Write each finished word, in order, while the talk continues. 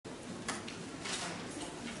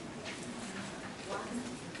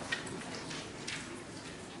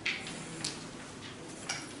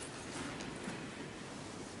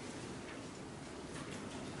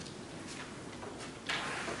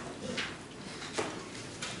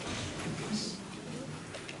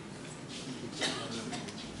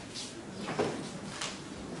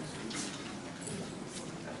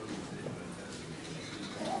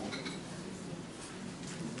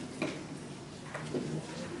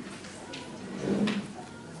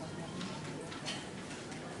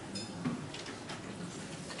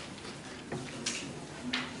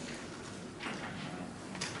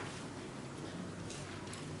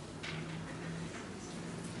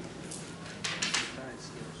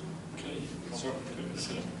So let's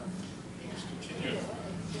continue.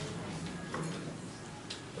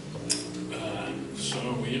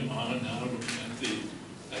 So we are now looking at the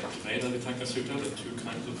Veda Vitaka Sutta, the two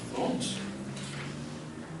kinds of thoughts.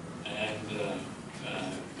 And the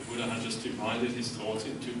Buddha has just divided his thoughts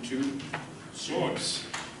into two sorts,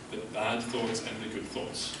 the bad thoughts and the good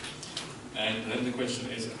thoughts. And then the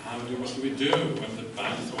question is, what do we do when the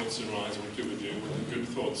bad thoughts arise? What do we do when the good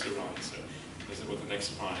thoughts arise? This is what the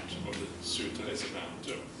next part of the sutta is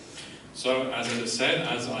about. So, as I said,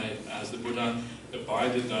 as the Buddha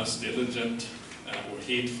abided thus diligent or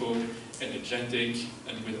heedful, energetic,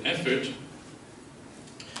 and with effort,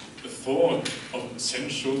 the thought of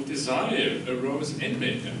sensual desire arose in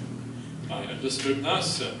me. I understood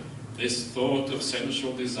thus, this thought of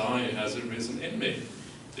sensual desire has arisen in me.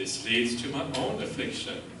 This leads to my own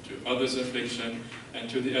affliction, to others' affliction, and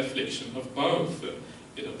to the affliction of both.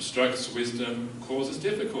 It obstructs wisdom, causes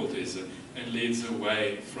difficulties, and leads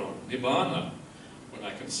away from Nibbana. When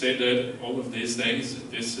I considered all of these things,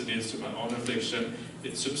 this leads to my own affliction,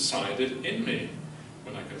 it subsided in me.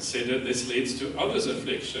 When I considered this leads to others'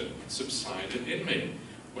 affliction, it subsided in me.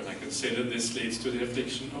 When I considered this leads to the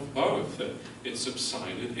affliction of both, it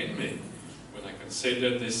subsided in me. When I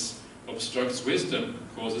considered this obstructs wisdom,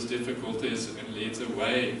 causes difficulties, and leads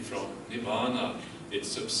away from Nibbana, it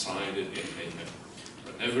subsided in me.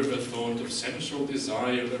 Whenever a thought of sensual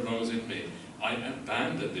desire arose in me, I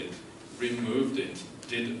abandoned it, removed it,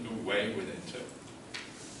 did away with it.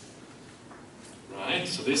 Right,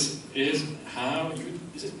 so this is how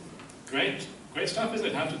this is great stuff, isn't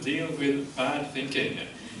it? How to deal with bad thinking.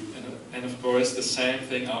 And of course, the same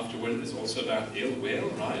thing afterward is also about ill will,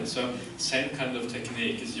 right? So, same kind of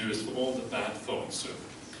technique is used for all the bad thoughts.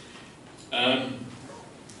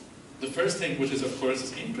 The first thing, which is of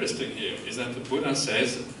course interesting here, is that the Buddha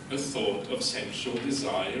says a thought of sensual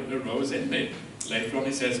desire arose in me. Later on,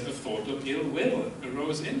 he says a thought of ill will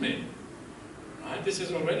arose in me. Right? This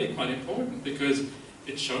is already quite important because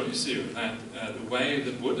it shows you that the way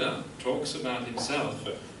the Buddha talks about himself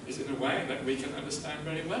is in a way that we can understand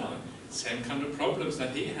very well. Same kind of problems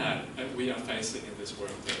that he had that we are facing in this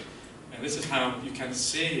world. And this is how you can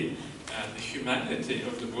see the humanity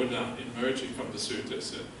of the Buddha emerging from the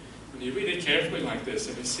suttas. When you read it carefully like this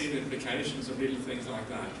and you see the implications of little things like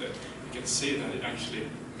that, you can see that it actually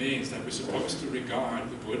means that we're supposed to regard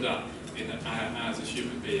the Buddha as a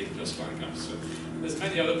human being just like us. There's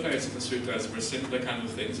many other places in the suttas where similar kind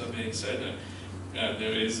of things are being said.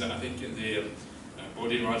 There is, I think, in the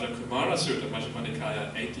Bodhi Raja Kumara Sutta, Majjhima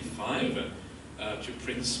Nikaya 85, to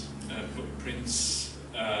Prince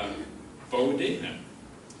Bodhi.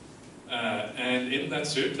 And in that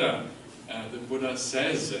sutta, the Buddha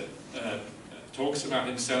says, talks about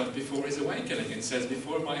himself before his awakening. It says,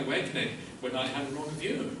 before my awakening, when I had wrong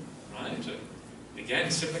view, right? Again,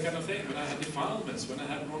 similar kind of thing, when I had defilements, when I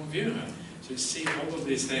had wrong view. So you see all of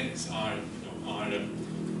these things are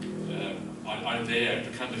there to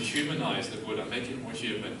kind of humanize the Buddha, make it more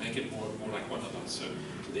human, make it more like one of us. So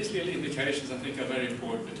these little indications I think are very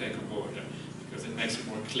important to take on board because it makes it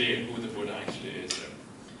more clear who the Buddha actually is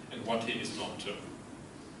and what he is not.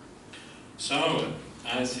 So,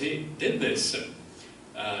 as he did this,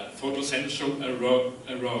 thought of sensual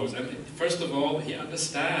arose. And first of all, he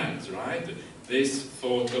understands, right? This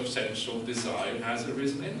thought of sensual desire has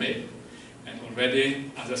arisen in me. And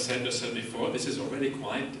already, as I said before, this is already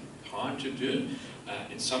quite hard to do.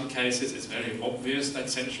 In some cases, it's very obvious that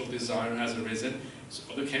sensual desire has arisen.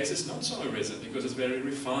 In other cases, not so arisen, because it's very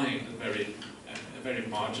refined and very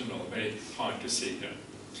marginal, very hard to see here.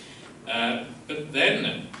 But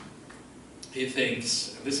then, he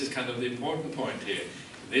thinks, and this is kind of the important point here,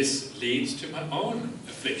 this leads to my own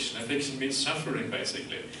affliction. Affliction means suffering,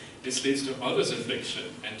 basically. This leads to others'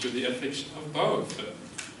 affliction, and to the affliction of both.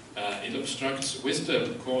 It obstructs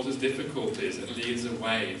wisdom, causes difficulties, and leads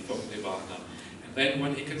away from Nibbana. And then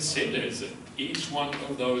when he considers each one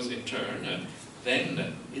of those in turn,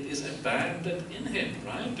 then it is abandoned in him,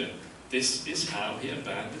 right? This is how he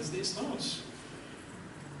abandons these thoughts.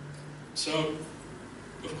 So,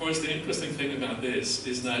 of course, the interesting thing about this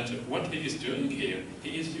is that what he is doing here,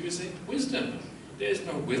 he is using wisdom. There is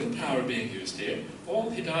no willpower being used here.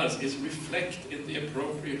 All he does is reflect in the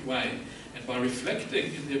appropriate way. And by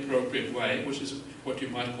reflecting in the appropriate way, which is what you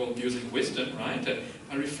might call using wisdom, right?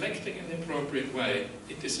 By reflecting in the appropriate way,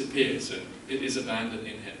 it disappears. It is abandoned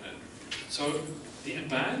in him. So the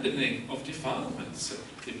abandoning of defilements,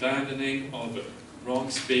 the abandoning of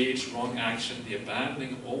wrong speech, wrong action, the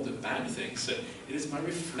abandoning of all the bad things, it is by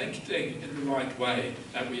reflecting in the right way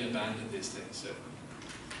that we abandon these things.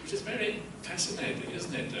 Which is very fascinating,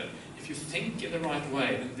 isn't it? if you think in the right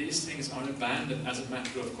way, then these things are abandoned as a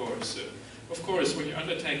matter of course. Of course, when you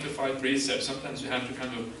undertake the 5 precepts, sometimes you have to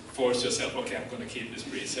kind of force yourself, okay, I'm going to keep these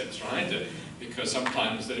precepts, right? Because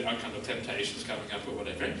sometimes there are kind of temptations coming up or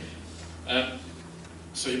whatever.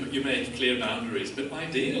 So you make clear boundaries. But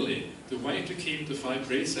ideally, the way to keep the 5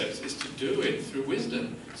 precepts is to do it through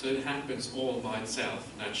wisdom, so it happens all by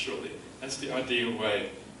itself, naturally. That's the ideal way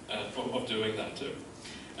of doing that too.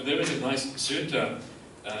 And there is a nice sutta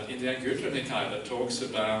in the Anguttara Nikaya that talks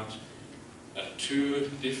about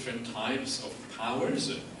 2 different types of powers,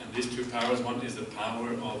 and these 2 powers, one is the power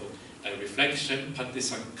of reflection,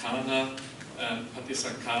 patisankhana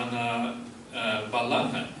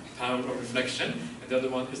bala, power of reflection, and the other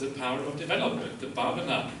one is the power of development, the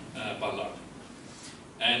bhavana bala.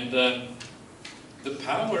 And the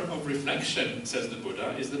power of reflection, says the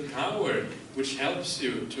Buddha, is the power which helps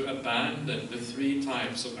you to abandon the 3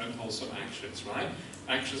 types of unwholesome actions, right?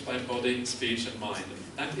 Actions by body, speech and mind.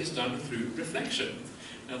 That is done through reflection.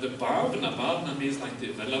 Now the bhavana means like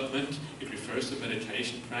development. It refers to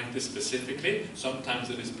meditation practice specifically. Sometimes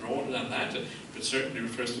it is broader than that, but certainly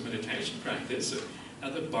refers to meditation practice.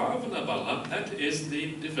 And the bhavana bala, that is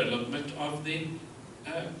the development of the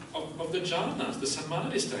jhanas, the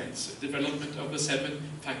samadhi states, development of the 7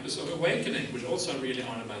 factors of awakening, which also really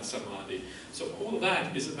are about samadhi. So all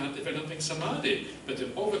that is about developing samadhi, but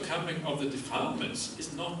the overcoming of the defilements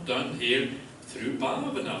is not done here through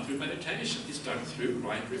bhavana, through meditation. It's done through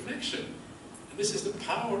right reflection. And this is the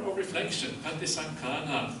power of reflection,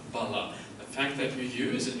 patisankhana bala. The fact that you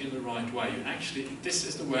use it in the right way, this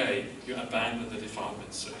is the way you abandon the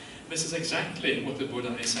defilements. This is exactly what the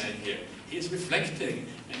Buddha is saying here. He is reflecting,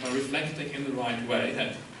 and by reflecting in the right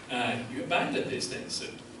way, you abandon these things.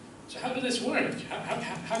 So how does this work?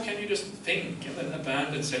 How can you just think and then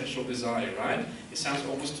abandon sensual desire, right? It sounds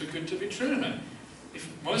almost too good to be true. If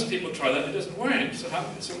most people try that, it doesn't work. So how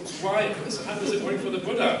does it work for the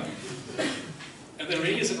Buddha? And the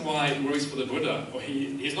reason why it works for the Buddha, or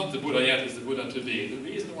he's not the Buddha yet, he's the Buddha to be, the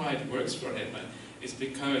reason why it works for him is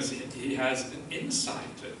because he has an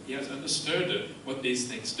insight, he has understood what these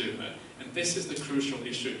things do. And this is the crucial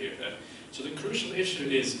issue here. So the crucial issue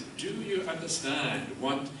is, do you understand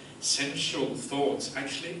what sensual thoughts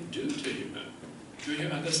actually do to you? Do you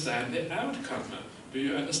understand the outcome? Do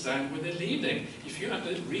you understand where they're leading? If you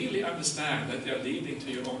really understand that they're leading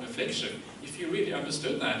to your own affliction, if you really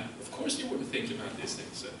understood that, of course you wouldn't think about these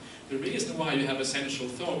things. The reason why you have a sensual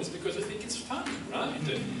thought is because you think it's fun, right?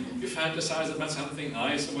 You fantasize about something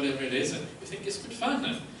nice or whatever it is, and you think it's good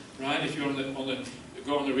fun, right? If you're you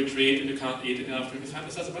go on a retreat and you can't eat in the afternoon, you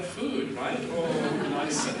fantasize about food, right? Oh,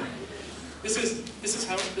 nice. This is just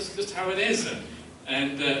how it is.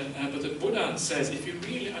 But the Buddha says, if you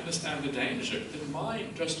really understand the danger, the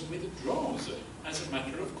mind just withdraws as a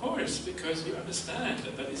matter of course, because you understand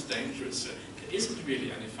that it's dangerous. There isn't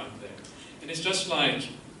really any fun there. And it's just like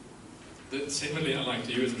the simile I like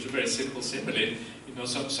to use, which is a very simple simile. You know,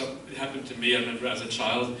 it happened to me. I remember as a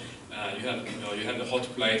child, you had a hot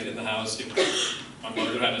plate in the house. My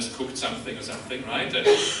mother had just cooked something or something, right?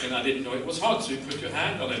 And I didn't know it was hot, so you put your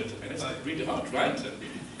hand on it, and it's really hot, right?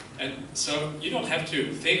 And so you don't have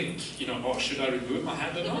to think, oh, should I remove my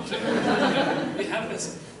hand or not? It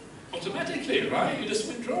happens automatically, right? You just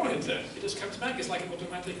withdraw it. It just comes back. It's like an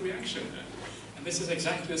automatic reaction. And this is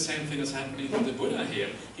exactly the same thing that's happening with the Buddha here.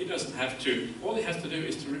 He doesn't have to, all he has to do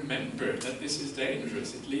is to remember that this is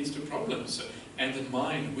dangerous. It leads to problems. And the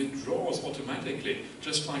mind withdraws automatically,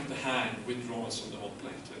 just like the hand withdraws from the hot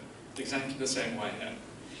plate. Exactly the same way here.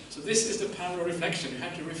 So this is the power of reflection. You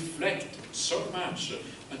have to reflect so much,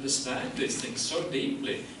 understand these things so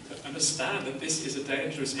deeply, understand that this is a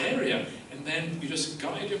dangerous area, and then you just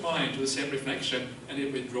guide your mind to the same reflection, and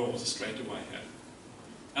it withdraws straight away.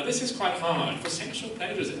 Now this is quite hard. For sensual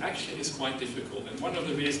pleasures, it actually is quite difficult. And one of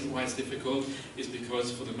the reasons why it's difficult is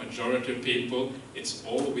because for the majority of people, it's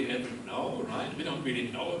all we ever know, right? We don't really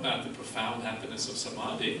know about the profound happiness of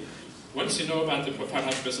samadhi. Once you know about the profound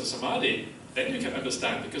happiness of samadhi, then you can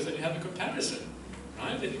understand, because then you have a comparison,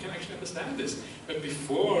 right? Then you can actually understand this. But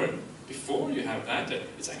before you have that,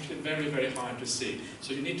 it's actually very, very hard to see.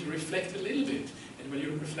 So you need to reflect a little bit. And when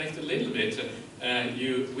you reflect a little bit,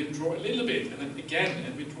 you withdraw a little bit, and then again,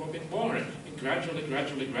 and withdraw a bit more. And gradually,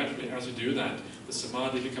 as you do that, the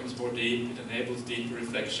samadhi becomes more deep, it enables deeper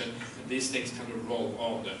reflection, and these things kind of roll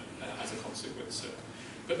on as a consequence.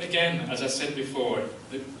 But again, as I said before,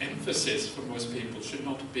 the emphasis for most people should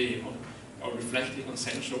not be on or reflecting on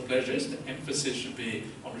sensual pleasures, the emphasis should be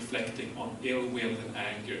on reflecting on ill will and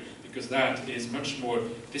anger, because that is much more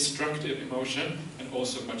destructive emotion and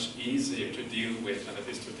also much easier to deal with than it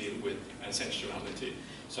is to deal with sensuality.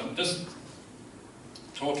 So I'm just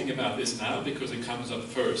talking about this now because it comes up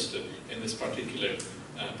first in this particular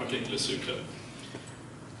sutta.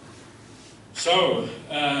 So,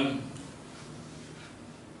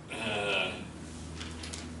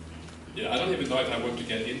 yeah, I don't even know if I want to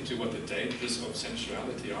get into what the dangers of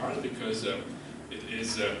sensuality are, because it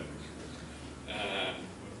is.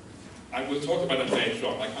 I will talk about that later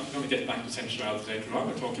on. Like, I'm going to get back to sensuality later on.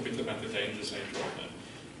 We'll talk a bit about the dangers later on,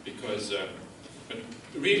 because. But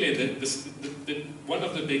really, one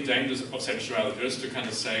of the big dangers of sensuality, just to kind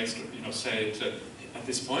of say it at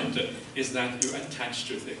this point, is that you attach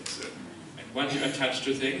to things. And when you attach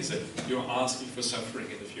to things, you're asking for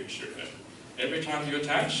suffering in the future. Every time you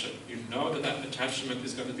attach, you know that that attachment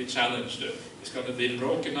is going to be challenged. It's going to be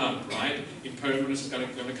broken up, right? Impermanence is going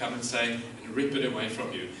to come and say, and rip it away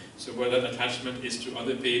from you. So whether that attachment is to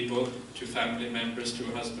other people, to family members, to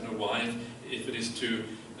a husband or wife, if it is to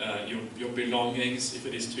your belongings, if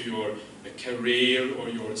it is to your career or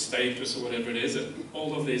your status or whatever it is,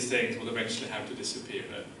 all of these things will eventually have to disappear.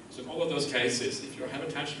 So in all of those cases, if you have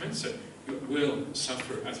attachments, you will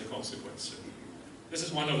suffer as a consequence. This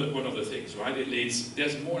is one of the things, right? It leads.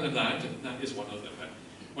 There's more than that, and that is one of them.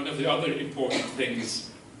 One of the other important things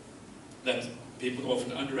that people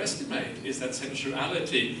often underestimate is that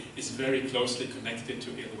sensuality is very closely connected to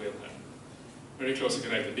ill will. Very closely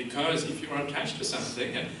connected, because if you are attached to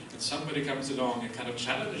something and somebody comes along and kind of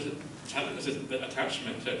challenges the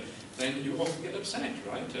attachment, then you often get upset,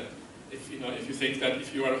 right? If you think that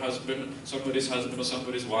if you are a husband, somebody's husband or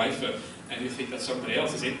somebody's wife, and you think that somebody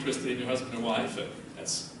else is interested in your husband or wife,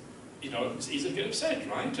 that's, it's easy to get upset,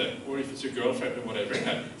 right? Or if it's your girlfriend or whatever,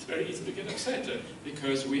 it's very easy to get upset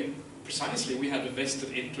because we have a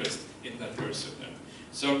vested interest in that person.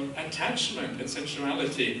 So attachment and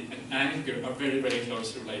sensuality and anger are very, very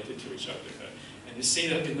closely related to each other. And you see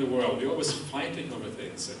that in the world. We're always fighting over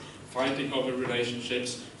things, fighting over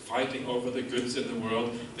relationships, fighting over the goods in the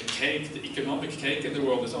world. The cake, the economic cake in the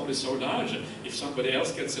world is only so large. If somebody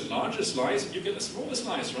else gets a larger slice, you get a smaller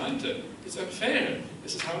slice, right? It's unfair.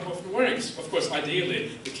 This is how it often works. Of course,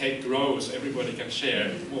 ideally, the cake grows so everybody can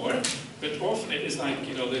share more. But often it is like,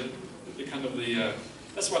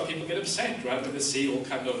 that's why people get upset, right? When they see all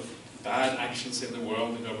kind of bad actions in the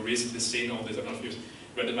world. We've recently seen all this. I don't know if you've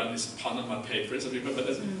read about these Panama Papers. Have you remember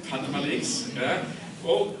this Panama leaks? Yeah?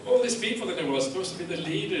 All these people that were supposed to be the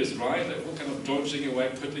leaders, right? They were kind of dodging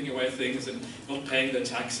away, putting away things, and not paying their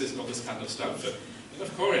taxes and all this kind of stuff. And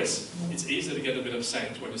of course, it's easy to get a bit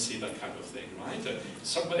upset when you see that kind of thing, right?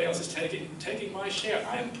 Somebody else is taking my share.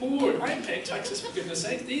 I am poor. I am paying taxes, for goodness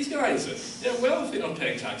sake. These guys, they're wealthy, not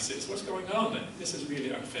paying taxes. What's going on? This is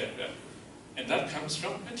really unfair. And that comes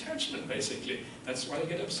from attachment, basically. That's why you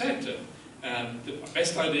get upset. The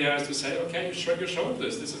best idea is to say, okay, you shrug your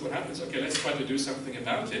shoulders. This is what happens. Okay, let's try to do something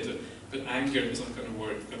about it. But anger is not going to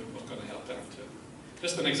work. Not going to help out.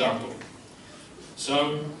 Just an example.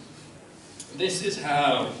 So, this is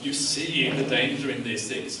how you see the danger in these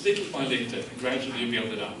things, little by little, and gradually you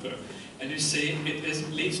build it up. And you see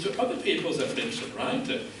it leads to other people's affliction,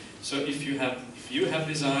 right? So if you have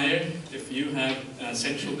desire, if you have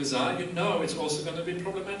sensual desire, you know it's also going to be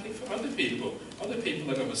problematic for other people. Other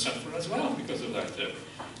people are going to suffer as well because of that.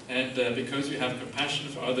 And because you have compassion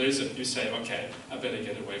for others, you say, okay, I better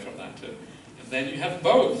get away from that. And then you have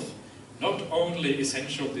both. Not only is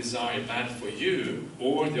sensual desire bad for you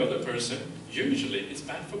or the other person, usually it's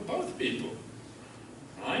bad for both people.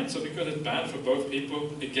 Right? So because it's bad for both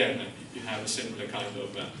people, again, you have a similar kind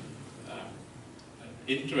of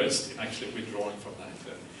interest in actually withdrawing from that.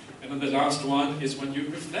 And then the last one is when you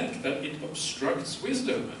reflect that it obstructs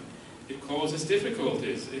wisdom. It causes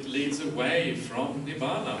difficulties. It leads away from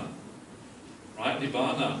nibbana. Right?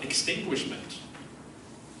 Nibbana, extinguishment.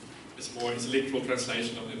 It's a literal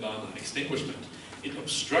translation of nibbana, extinguishment. It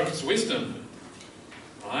obstructs wisdom.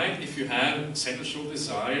 Right? If you have sensual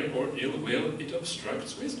desire or ill will, it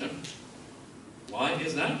obstructs wisdom. Why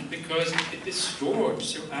is that? Because it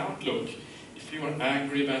distorts your outlook. If you are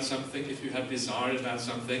angry about something, if you have desire about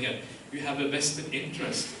something, you have a vested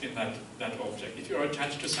interest in that object. If you are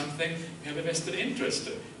attached to something, you have a vested interest.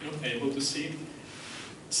 You're not able to see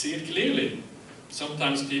it clearly.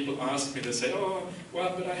 Sometimes people ask me, they say, oh,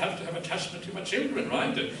 well, but I have to have attachment to my children,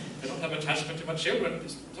 right? If I don't have attachment to my children,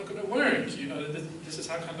 it's not going to work. This is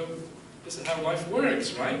how life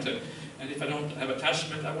works, right? And if I don't have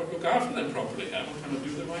attachment, I won't look after them properly. I won't kind of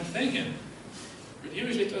do the right thing. But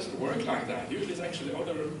usually it doesn't work like that. Usually it's actually the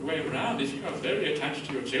other way around. If you are very attached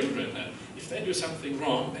to your children, if they do something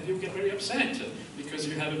wrong, then you get very upset because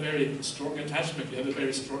you have a very strong attachment, you have a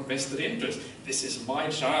very strong vested interest. This is my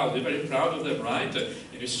child, you're very proud of them, right?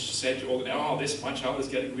 And you say to all them, oh, my child is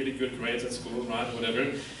getting really good grades at school, right, or whatever,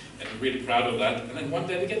 and you're really proud of that. And then one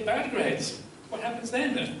day they get bad grades. What happens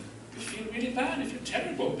then? You feel really bad, you feel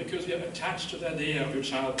terrible, because you have attached to the idea of your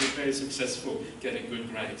child being very successful, getting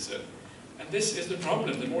good grades. And this is the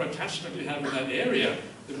problem. The more attachment you have in that area,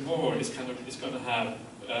 the more it's going to have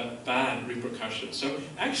bad repercussions. So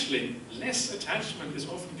actually, less attachment is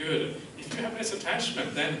often good. If you have less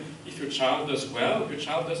attachment, then if your child does well, your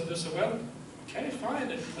child doesn't do so well, okay,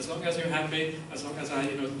 fine. As long as you're happy, as long as I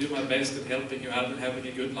do my best in helping you out and having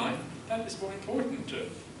a good life, that is more important.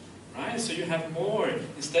 Right? So you have more,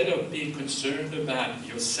 instead of being concerned about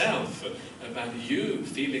yourself, about you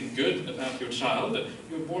feeling good about your child,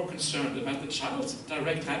 you're more concerned about the child's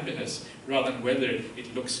direct happiness rather than whether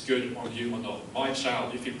it looks good on you or not. My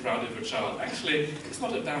child, you feel proud of your child. Actually, it's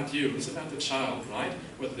not about you, it's about the child, right?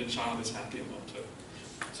 Whether the child is happy or not.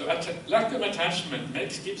 So lack of attachment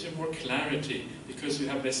gives you more clarity because you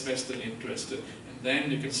have less vested interest. And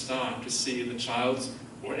then you can start to see the child's,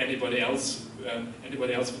 or anybody else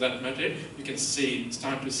for that matter, you can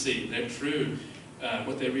start to see their true,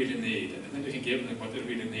 what they really need, and then you can give them what they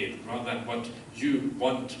really need, rather than what you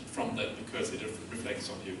want from them, because it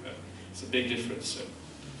reflects on you. It's a big difference.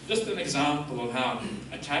 Just an example of how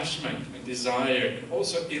attachment and desire, and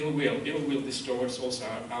also ill will distorts also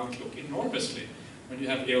our outlook enormously. When you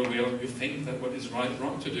have ill will, you think that what is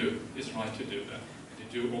wrong to do is right to do,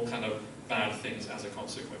 and you do all kind of bad things as a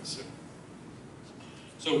consequence.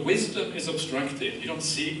 So wisdom is obstructed. You don't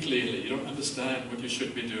see clearly. You don't understand what you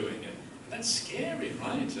should be doing. That's scary,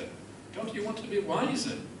 right? Don't you want to be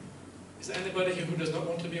wiser? Is there anybody here who does not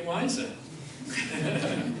want to be wiser?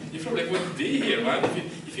 You probably wouldn't be here, right?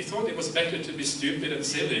 If you thought it was better to be stupid and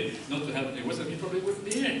silly, not to have any wisdom, you probably wouldn't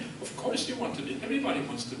be here. Of course you want to be. Everybody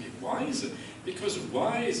wants to be wise. Because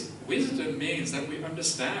wisdom means that we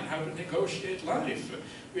understand how to negotiate life.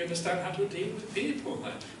 We understand how to deal with people.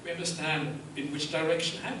 We understand in which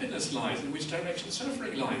direction happiness lies, in which direction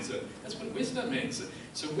suffering lies. That's what wisdom means.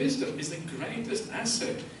 So wisdom is the greatest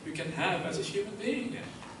asset you can have as a human being.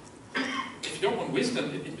 If you don't want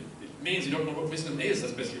wisdom, it means you don't know what wisdom is.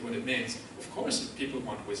 That's basically what it means. Of course people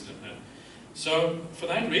want wisdom. So for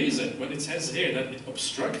that reason, when it says here that it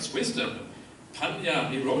obstructs wisdom, panya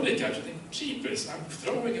erotica, I think, jeepers, I'm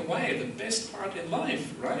throwing away the best part in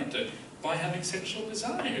life, right? By having sensual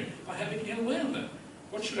desire, by having ill will.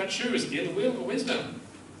 What should I choose, ill will or wisdom?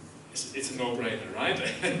 It's a no-brainer, right?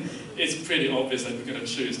 It's pretty obvious that we're going to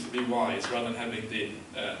choose to be wise rather than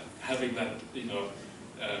having that,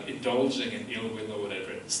 indulging in ill will or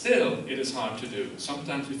whatever. Still, it is hard to do.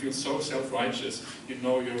 Sometimes you feel so self-righteous, you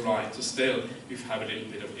know you're right, so still you have a little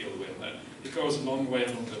bit of ill will. It goes a long way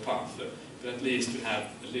along the path, but at least you have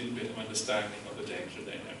a little bit of understanding of the danger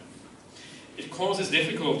there. It causes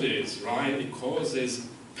difficulties, right? It causes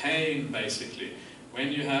pain, basically.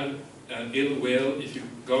 When you have ill will, if you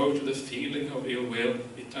go to the feeling of ill will,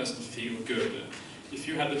 it doesn't feel good. If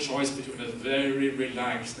you have the choice between a very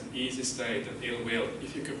relaxed and easy state and ill will,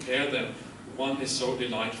 if you compare them, one is so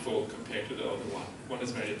delightful compared to the other one. One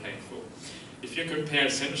is very painful. If you compare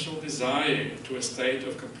sensual desire to a state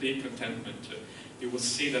of complete contentment, you will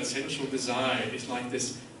see that sensual desire is like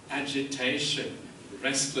this agitation,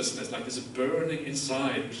 restlessness, like this burning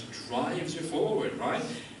inside, which drives you forward, right?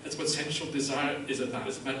 That's what sensual desire is about.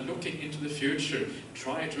 It's about looking into the future,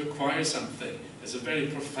 trying to acquire something. There's a very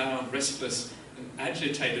profound, restless, and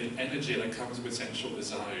agitated energy that comes with sensual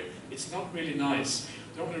desire. It's not really nice.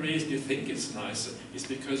 The only reason you think it's nice is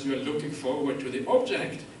because you're looking forward to the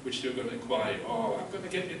object which you're going to acquire. Oh, I'm going to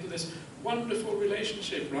get into this wonderful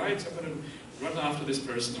relationship, right? So I'm going to run after this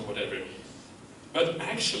person or whatever. But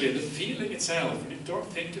actually, the feeling itself, when you don't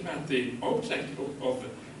think about the object of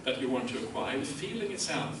that you want to acquire, the feeling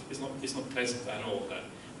itself is not pleasant at all.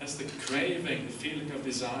 That's the craving, the feeling of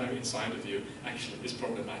desire inside of you actually is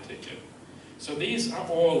problematic. So these are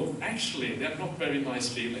all, actually, they're not very nice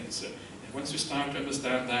feelings. And once you start to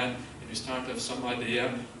understand that, and you start to have some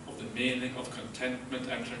idea of the meaning of contentment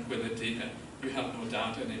and tranquility, you have no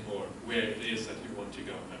doubt anymore where it is that you want to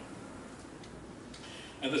go.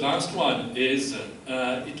 And the last one is,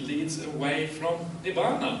 it leads away from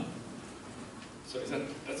Nibbana. So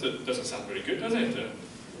that doesn't sound very good, does it?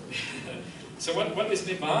 So what is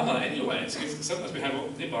Nibbana anyway? So sometimes we have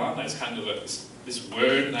Nibbana as kind of this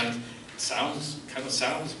word that sounds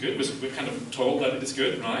good. We're kind of told that it is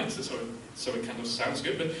good, right? So it kind of sounds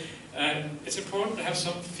good. But it's important to have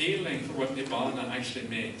some feeling for what Nibbana actually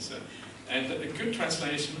means. And a good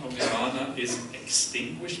translation of Nibbana is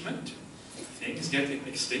extinguishment. Things getting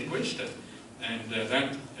extinguished. And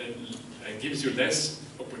that gives you less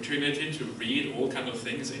opportunity to read all kind of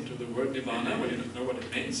things into the word Nibbana when you don't know what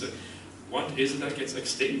it means. What is it that gets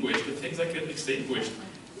extinguished? The things that get extinguished,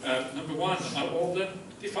 number one, are all the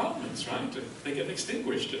defilements, right? They get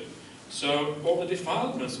extinguished. So all the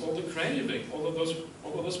defilements, all the craving, all of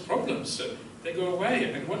those problems, they go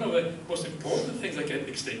away. And one of the most important things that get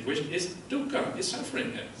extinguished is dukkha, is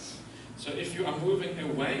suffering. So if you are moving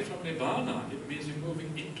away from Nibbana, it means you're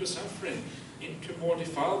moving into suffering, into more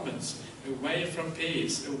defilements, away from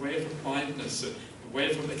peace, away from quietness,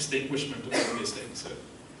 away from extinguishment of all these things.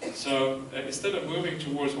 So instead of moving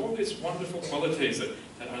towards all these wonderful qualities that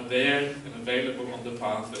are there and available on the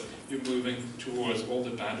path, you're moving towards all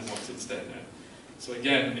the bad ones instead. So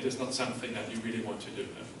again, it is not something that you really want to do.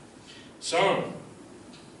 So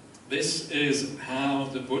this is how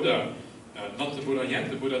the Buddha, not the Buddha yet,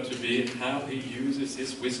 the Buddha to be, how he uses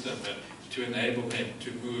his wisdom to enable him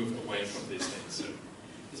to move away from these things.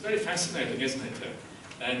 It's very fascinating, isn't it?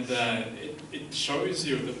 And it shows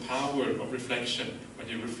you the power of reflection when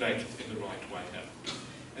you reflect in the right way.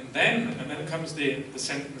 And then comes the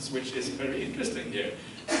sentence which is very interesting here.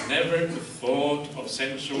 Never a thought of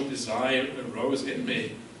sensual desire arose in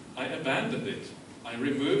me. I abandoned it. I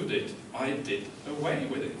removed it. I did away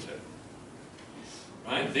with it.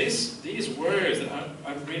 Right? These words that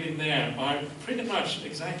I'm reading there are pretty much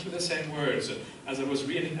exactly the same words as I was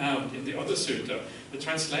reading out in the other sutta. The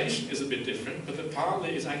translation is a bit different, but the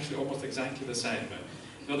Pali is actually almost exactly the same.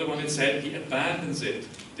 The other one, it said, he abandons it,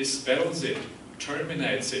 dispels it,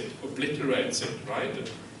 terminates it, obliterates it, right?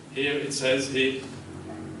 Here it says he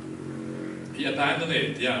abandoned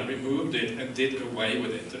it, yeah, removed it, and did away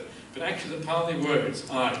with it. But actually the Pali words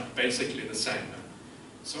are basically the same.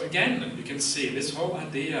 So again, you can see this whole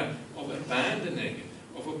idea of abandoning,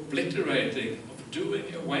 of obliterating, of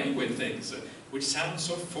doing away with things, which sounds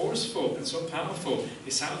so forceful and so powerful.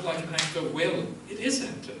 It sounds like an act of will. It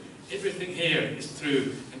isn't. Everything here is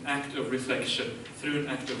through an act of reflection, through an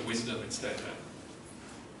act of wisdom instead.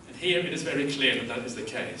 And here it is very clear that that is the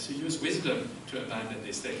case. You use wisdom to abandon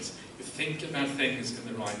these things. You think about things in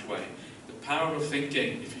the right way. The power of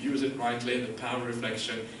thinking, if you use it rightly, the power of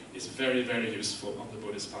reflection is very, very useful on the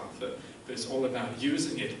Buddhist path. But it's all about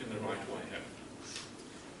using it in the right way.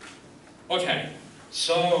 Okay,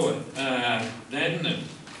 so then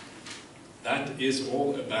that is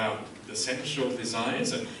all about the sensual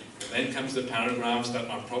desires. And then comes the paragraphs that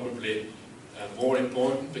are probably more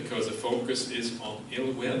important because the focus is on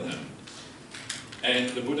ill will. And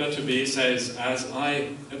the Buddha to be says, as I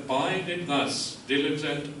abided thus,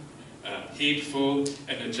 diligent, heedful,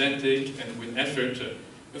 energetic, and with effort,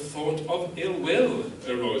 a thought of ill will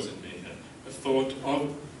arose in me. A thought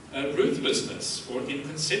of ruthlessness or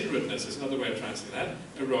inconsiderateness is another way of translating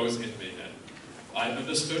that, arose in me. I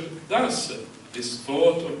understood thus, this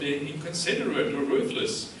thought of being inconsiderate or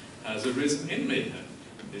ruthless has arisen in me.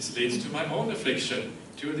 This leads to my own affliction,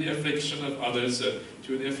 to the affliction of others,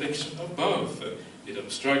 to the affliction of both. It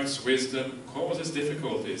obstructs wisdom, causes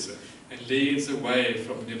difficulties, and leads away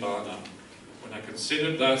from Nibbana. When I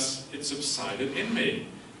considered thus, it subsided in me.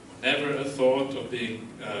 Whenever a thought of being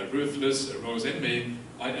ruthless arose in me,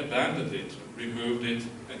 I abandoned it, removed it,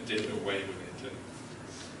 and did away with it.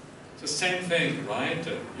 It's the same thing, right?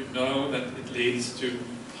 You know that it leads to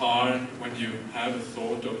harm when you have a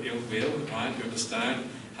thought of ill will, right? You understand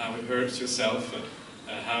how it hurts yourself,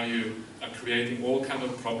 how you are creating all kinds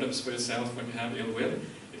of problems for yourself when you have ill will.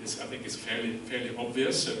 It is, I think it's fairly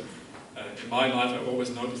obvious. In my life, I've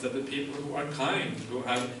always noticed that the people who are kind, who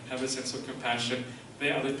have a sense of compassion, they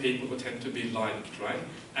are the people who tend to be liked, right?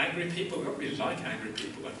 Angry people, don't really like angry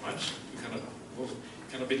people that much. You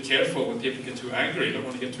kind of be careful when people get too angry. You don't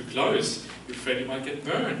want to get too close. You're afraid you might get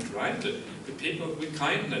burned, right? The people with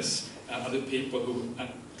kindness are the people who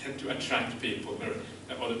tend to attract people, or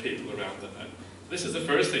other people around them. This is the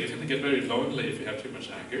first thing. You tend to get very lonely if you have too much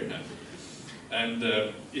anger. And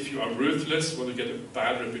if you are ruthless, well, you get a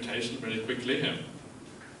bad reputation very quickly.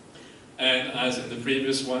 And as in the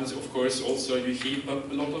previous ones, of course, also you heap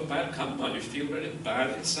up a lot of bad karma. You feel very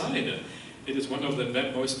bad inside. It is one of the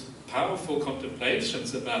most powerful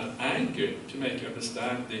contemplations about anger, to make you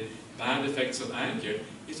understand the bad effects of anger,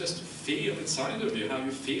 is just to feel inside of you how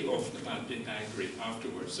you feel often about being angry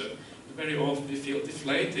afterwards. Very often you feel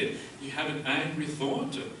deflated. You have an angry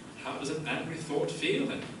thought. How does an angry thought feel?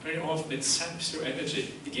 Very often it saps your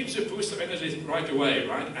energy. It gives you a boost of energy right away,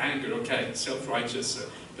 right? Anger, okay, self-righteous.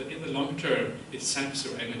 but in the long term, it saps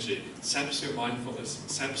your energy, saps your mindfulness,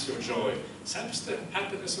 saps your joy, saps the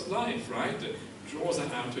happiness of life, right? It draws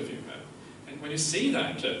that out of you. And when you see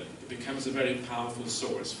that, it becomes a very powerful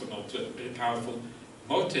source for not a very powerful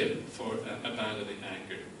motive for abandoning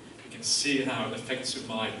anger. You can see how it affects your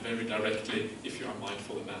mind very directly if you are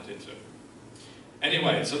mindful about it.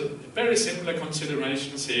 Anyway, so very similar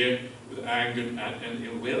considerations here with anger and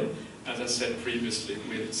ill will, as I said previously,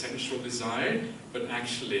 with sensual desire, but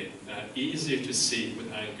actually easier to see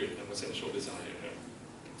with anger than with sensual desire.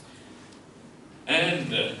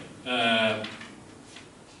 And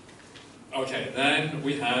okay, then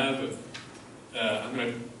we have, I'm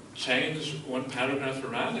going to change one paragraph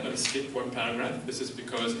around. I'm going to skip one paragraph. This is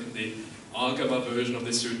because in the Agama version of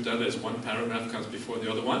the sutta, there's one paragraph comes before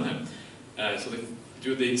the other one. So they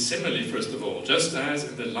do the simile first of all. Just as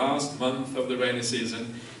in the last month of the rainy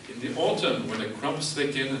season, in the autumn, when the crops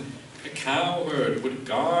thicken, a cowherd would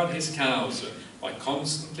guard his cows by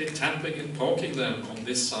constantly tapping and poking them on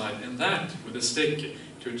this side and that with a stick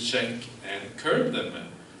to check and curb them.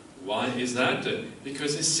 Why is that?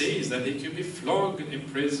 Because he sees that he could be flogged,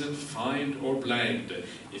 imprisoned, fined or blamed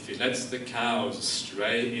if he lets the cows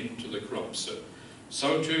stray into the crops.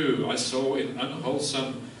 So too I saw in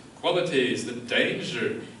unwholesome qualities the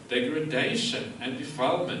danger, degradation and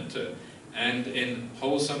defilement, and in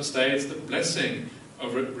wholesome states the blessing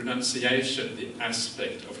of renunciation, the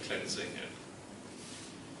aspect of cleansing.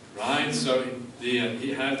 Right, so he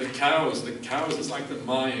had the cows is like the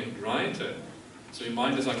mind, right? So your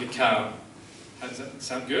mind is like a cow. Does that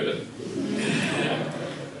sound good?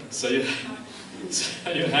 So you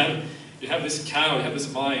have this cow, you have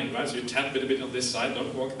this mind, right? So you tap it a bit on this side,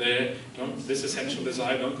 don't walk there, this is sensual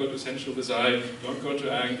desire, don't go to sensual desire, don't go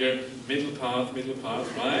to anger, middle path,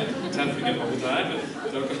 right? Tapping it all the time,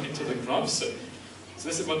 don't go into the crops. So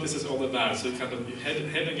this is what this is all about, so you're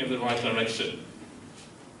heading in the right direction.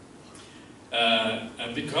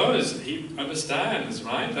 And because he understands,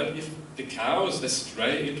 right, that if the cows they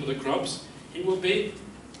stray into the crops, he will be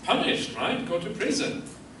punished, right? Go to prison.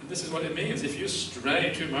 And this is what it means. If you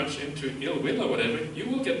stray too much into ill will or whatever, you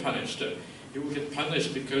will get punished. You will get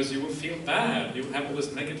punished because you will feel bad. You will have all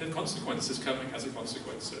these negative consequences coming as a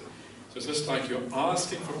consequence. So it's just like you're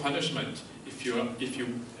asking for punishment. If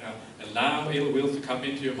you allow ill will to come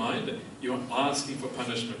into your mind, you're asking for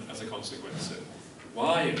punishment as a consequence.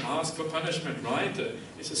 Why ask for punishment, right?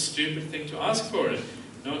 It's a stupid thing to ask for.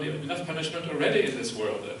 No, enough punishment already in this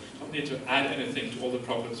world. Don't need to add anything to all the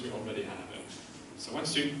problems we already have. So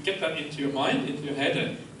once you get that into your mind, into your head,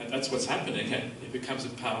 and that's what's happening, it becomes a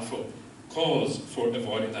powerful cause for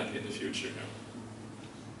avoiding that in the future.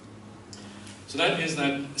 So that is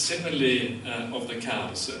that simile of the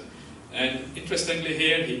cows. And interestingly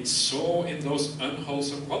here, he saw in those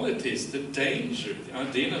unwholesome qualities the danger, the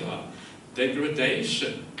adinava,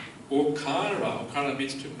 degradation, okara. Okara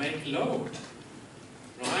means to make low.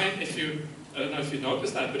 Right? I don't know if you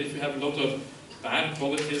noticed that, but if you have a lot of bad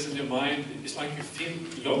qualities in your mind, it's like you feel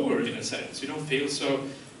lower in a sense. You don't feel so,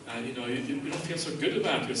 you don't feel so good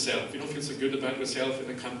about yourself. You don't feel so good about yourself in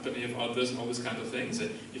the company of others and all these kind of things.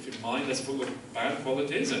 If your mind is full of bad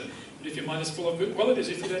qualities, but if your mind is full of good qualities,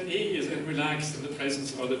 you feel at ease and relaxed in the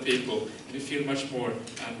presence of other people, and you feel much more,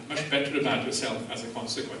 much better about yourself as a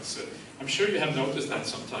consequence. I'm sure you have noticed that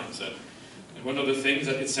sometimes. And one of the things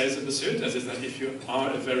that it says in the suttas is that if you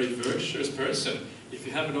are a very virtuous person, if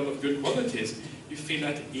you have a lot of good qualities, you feel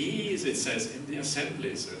at ease, it says, in the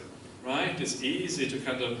assemblies, right? It's easy to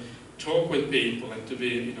kind of talk with people and to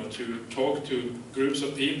be, to talk to groups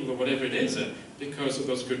of people or whatever it is, because of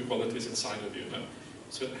those good qualities inside of you.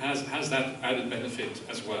 So it has that added benefit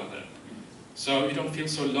as well. So you don't feel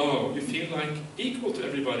so low. You feel like equal to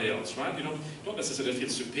everybody else, right? You don't necessarily feel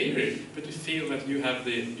superior, but you feel that you have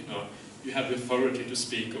the, you have the authority to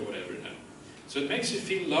speak or whatever. So it makes you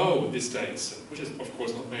feel low these days, which is of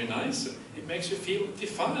course not very nice. It makes you feel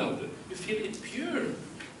defiled. You feel impure,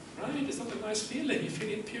 right? It's not a nice feeling. You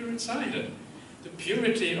feel impure inside. The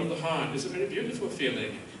purity of the heart is a very beautiful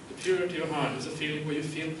feeling. The purity of heart is a feeling where you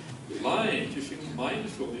feel light, you feel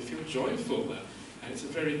mindful, you feel joyful. And it's a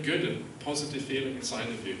very good and positive feeling inside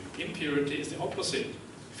of you. Impurity is the opposite. You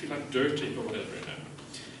feel like dirty or whatever.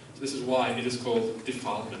 So this is why it is called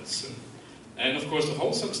defilements. And of course the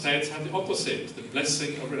wholesome states have the opposite, the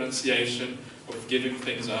blessing of renunciation, of giving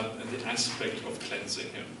things up, and the aspect of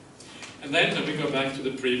cleansing. And then we go back to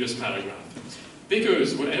the previous paragraph.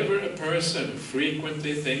 Because whatever a person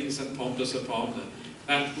frequently thinks and ponders upon,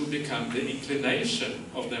 that will become the inclination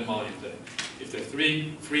of their mind. If they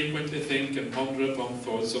frequently think and ponder upon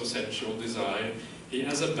thoughts of sensual desire, he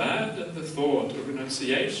has abandoned the thought of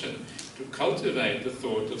renunciation to to cultivate the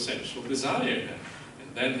thought of sensual desire.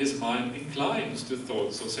 And then his mind inclines to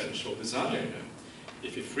thoughts of sensual desire.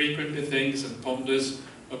 If he frequently thinks and ponders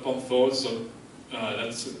upon thoughts of,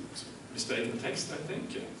 that's a mistaken text, I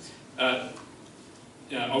think,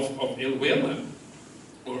 of ill will,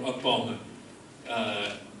 or upon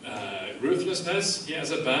ruthlessness, he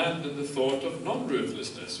has abandoned the thought of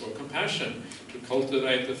non-ruthlessness or compassion to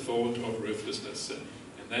cultivate the thought of ruthlessness.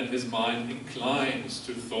 And then his mind inclines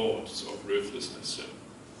to thoughts of ruthlessness.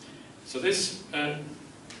 So this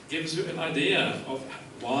gives you an idea of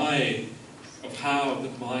how the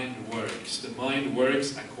mind works. The mind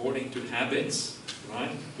works according to habits,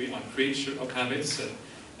 right? We are creature of habits,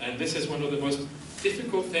 and this is one of the most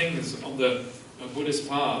difficult things on the Buddhist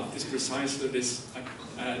path, is precisely this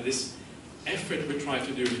effort we try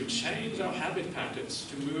to do to change our habit patterns,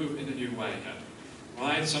 to move in a new way.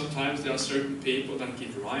 Right? Sometimes there are certain people that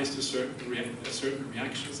give rise to certain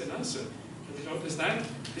reactions in us. Have you noticed that?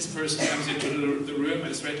 This person comes into the room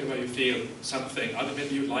and straight away you feel something. Either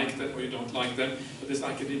maybe you like them or you don't like them, but there's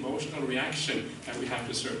like an emotional reaction that we have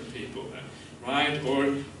to certain people. Right? Or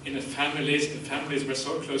in families we're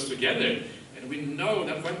so close together, and we know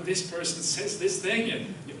that when this person says this thing,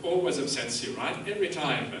 it always upsets you, right? Every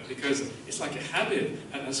time, because it's like a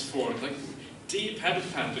habit that has formed, like deep habit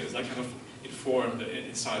patterns that kind of informed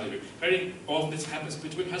inside of you. Very often this happens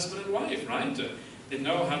between husband and wife, right? They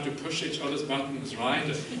know how to push each other's buttons, right?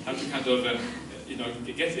 How to kind of,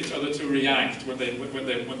 get each other to react when they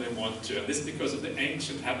want to. And this is because of the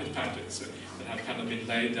ancient habit patterns that have kind of been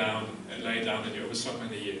laid down in you over so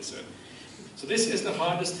many years. So this is the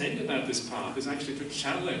hardest thing about this path, is actually to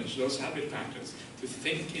challenge those habit patterns, to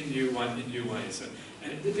think in new ways.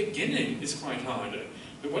 And in the beginning, it's quite harder.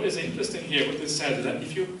 But what is interesting here, what this says, is that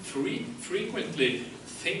if you frequently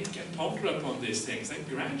think and ponder upon these things, then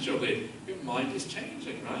gradually your mind is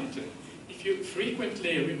changing, right? If you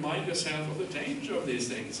frequently remind yourself of the danger of these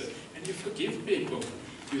things, and you forgive people,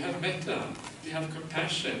 you have metta, you have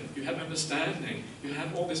compassion, you have understanding, you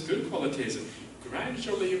have all these good qualities,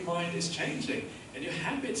 gradually your mind is changing, and your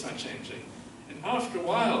habits are changing. And after a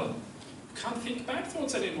while, you can't think bad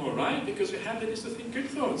thoughts anymore, right? Because your habit is to think good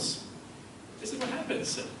thoughts. This is what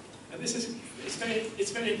happens. And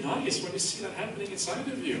it's very nice when you see that happening inside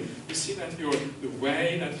of you. You see that the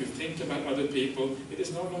way that you think about other people, it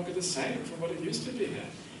is no longer the same from what it used to be.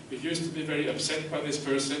 You used to be very upset by this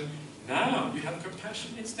person. Now you have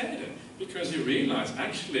compassion instead, because you realize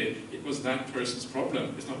actually it was that person's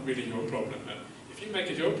problem. It's not really your problem. If you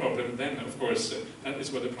make it your problem, then of course that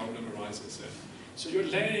is where the problem arises. So you're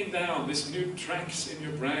laying down these new tracks in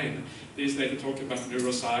your brain. These days we talk about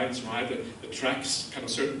neuroscience, right? The tracks, kind of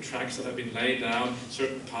certain tracks that have been laid down,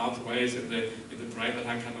 certain pathways in the brain that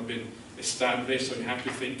have kind of been established, so you have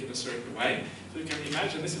to think in a certain way. So you can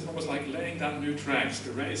imagine this is almost like laying down new tracks,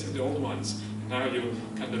 erasing the old ones. And now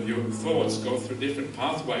your thoughts go through different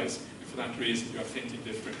pathways, and for that reason you are thinking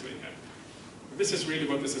differently. This is really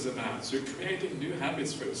what this is about. So you're creating new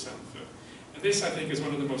habits for yourself. And this, I think, is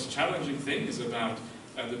one of the most challenging things about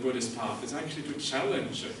the Buddhist path, is actually to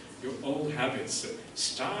challenge your old habits.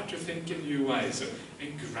 Start to think in new ways.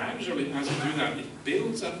 And gradually, as you do that, it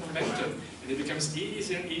builds up momentum. And it becomes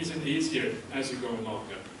easier and easier and easier as you go along.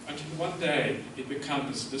 Until one day, it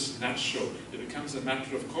becomes this natural. It becomes a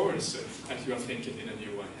matter of course that you are thinking in a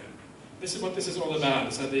new way. This is what this is all about,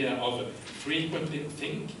 this idea of frequently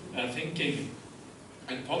thinking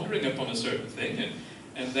and pondering upon a certain thing.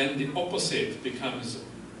 And then the opposite becomes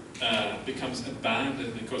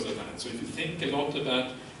abandoned because of that. So if you think a lot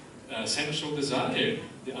about sensual desire,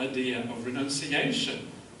 the idea of renunciation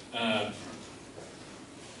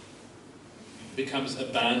becomes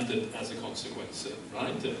abandoned as a consequence,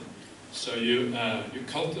 right? So you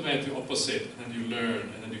cultivate the opposite, and then you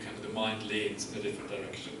learn, and then the mind leads in a different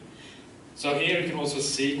direction. So here you can also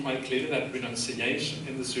see quite clearly that renunciation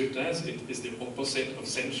in the sutras, it is the opposite of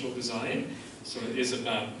sensual desire. So it is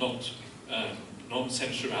about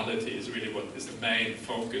non-sensuality is really what is the main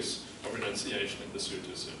focus of renunciation in the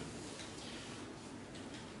sutras.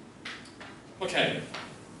 Okay,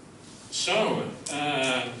 so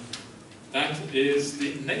that is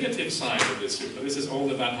the negative side of this sutra. This is all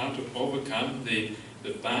about how to overcome the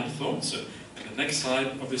bad thoughts. And the next side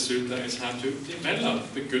of the sutra is how to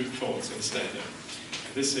develop the good thoughts instead.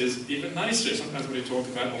 And this is even nicer. Sometimes when you talk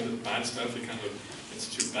about all the bad stuff,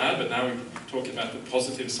 it's too bad, but now we talk about the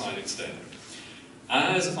positive side instead.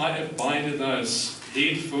 As I abided thus,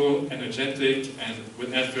 heedful, energetic, and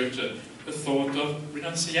with effort, the thought of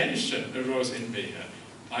renunciation arose in me.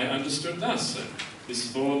 I understood thus,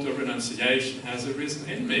 this thought of renunciation has arisen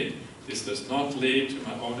in me. This does not lead to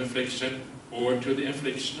my own affliction, or to the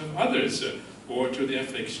affliction of others, or to the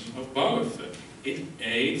affliction of both. It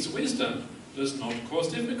aids wisdom, does not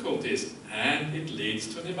cause difficulties, and it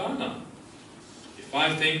leads to Nibbana. If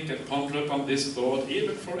I think and ponder upon this thought,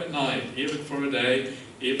 even for a night, even for a day,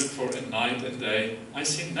 even for a night and day, I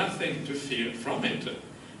see nothing to fear from it.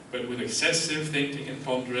 But with excessive thinking and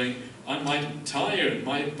pondering, I might tire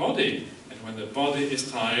my body, and when the body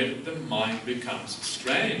is tired, the mind becomes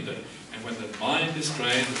strained. And when the mind is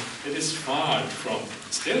strained, it is far from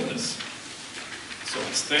stillness. So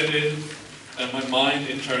I steadied, and my mind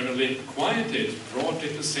internally quieted, brought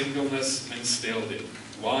it to singleness, and stilled it.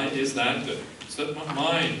 Why is that? So that my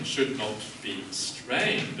mind should not be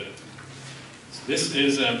strained. So this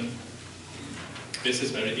is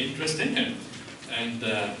very interesting, and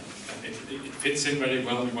it fits in very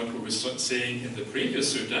well with what we were seeing in the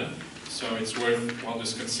previous sutta. So it's worthwhile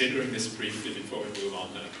just considering this briefly before we move on.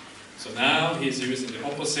 So now he's using the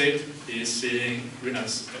opposite. He is seeing a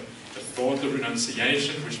thought of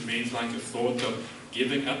renunciation, which means like a thought of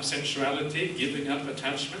giving up sensuality, giving up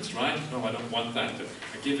attachments, right? No, I don't want that.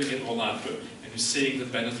 I'm giving it all up, and you're seeing the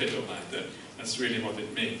benefit of that. That's really what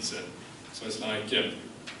it means. So it's like,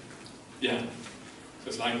 yeah. So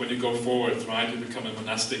it's like when you go forward, right, you become a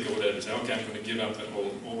monastic or whatever, you say, okay, I'm going to give up that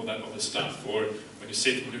all that other stuff. Or when you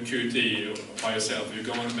sit in your QT or by yourself, you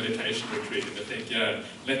go on a meditation retreat and you think, yeah,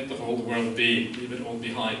 let the whole world be, leave it all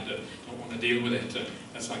behind, don't want to deal with it.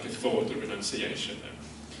 That's like a thought of renunciation.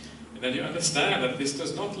 And then you understand that this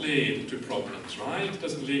does not lead to problems, right? It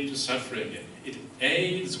doesn't lead to suffering. It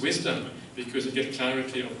aids wisdom because you get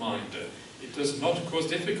clarity of mind. It does not cause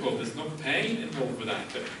difficulty. There's no pain involved with that.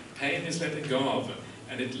 Pain is letting go of,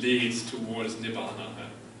 and it leads towards Nibbana.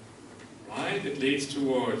 Right? It leads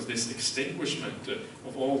towards this extinguishment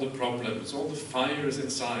of all the problems, all the fires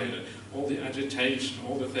inside, all the agitation,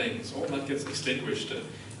 all the things, all that gets extinguished.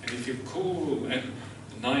 And you feel cool and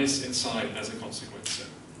nice inside as a consequence.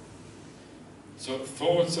 So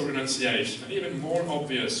thoughts of renunciation, and even more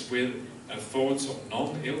obvious with thoughts of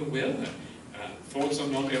non-ill will. Thoughts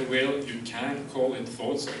of non-ill will, you can call it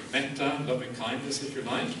thoughts of metta, loving kindness if you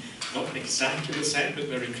like. Not exactly the same, but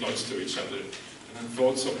very close to each other. And then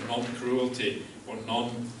thoughts of non-cruelty or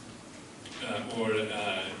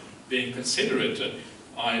being considerate.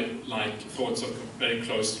 I like thoughts of very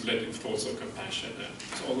close to thoughts of compassion.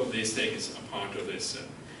 So all of these things are part of this.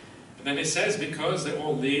 And then he says, because they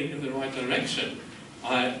all lead in the right direction,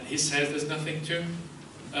 he says there's nothing to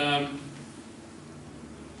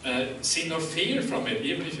see no fear from it,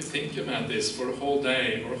 even if you think about this for a whole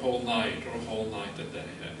day or a whole night or a whole night and day.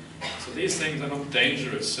 So these things are not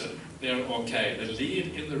dangerous, they are okay, they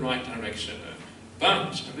lead in the right direction.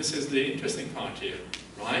 But, and this is the interesting part here,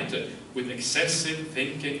 right, with excessive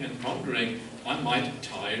thinking and pondering, I might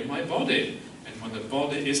tire my body. And when the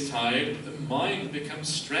body is tired, the mind becomes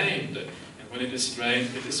strained. And when it is strained,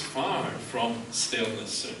 it is far from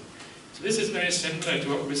stillness. So this is very similar to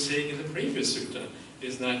what we're seeing in the previous sutta,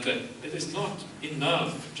 is that it is not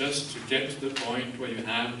enough just to get to the point where you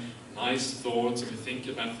have nice thoughts and you think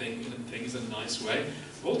about things in a nice way.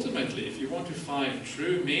 Ultimately, if you want to find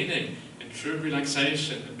true meaning and true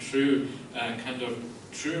relaxation and true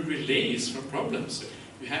true release from problems,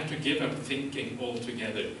 you have to give up thinking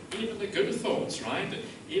altogether. Even the good thoughts, right?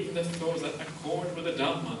 Even the thoughts that accord with the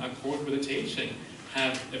Dhamma, accord with the teaching,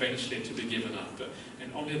 have eventually to be given up.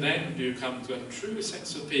 And only then do you come to a true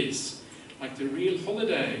sense of peace. Like the real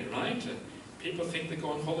holiday, right? People think they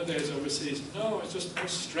go on holidays overseas. No, it's just more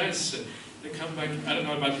stress. They come back, I don't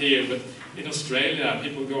know about here, but in Australia,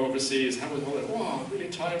 people go overseas, have a holiday. Wow, really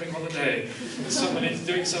tiring holiday.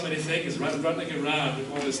 Doing so many things, right? Running around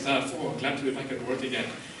with all this stuff. Oh, glad to be back at work again.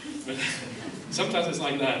 But sometimes it's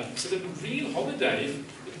like that. So the real holiday,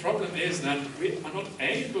 the problem is that we are not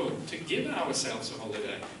able to give ourselves a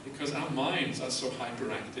holiday because our minds are so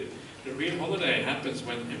hyperactive. The real holiday happens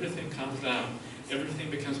when everything calms down, everything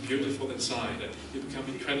becomes beautiful inside, you become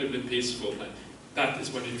incredibly peaceful. That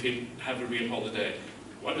is when you have a real holiday.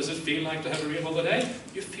 What does it feel like to have a real holiday?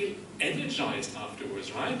 You feel energized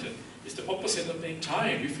afterwards, right? It's the opposite of being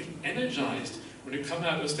tired. You feel energized. When you come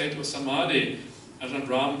out of a state of samadhi, Ajahn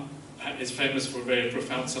Brahm is famous for very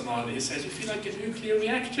profound samadhi. He says you feel like a nuclear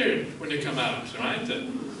reactor when you come out, right?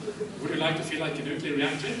 Would you like to feel like a nuclear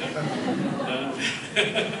reactor?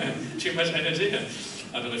 Too much energy?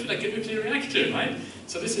 I don't know, feel like a nuclear reactor, right?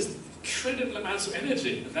 So this is incredible amounts of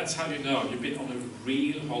energy, and that's how you know you've been on a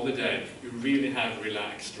real holiday. You really have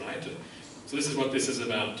relaxed, right? So this is what this is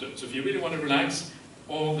about. So if you really want to relax,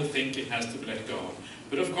 all the thinking has to be let go of.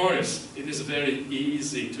 But of course, it is very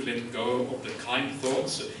easy to let go of the kind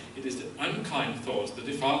thoughts. It is the unkind thoughts, the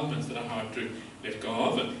defilements that are hard to let go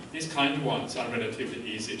of. These kind ones are relatively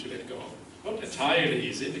easy to let go of. Not entirely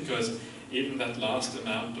easy, because even that last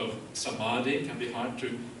amount of samadhi can be hard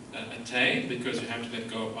to attain, because you have to let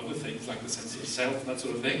go of other things like the sense of self, that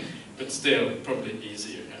sort of thing, but still probably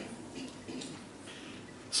easier.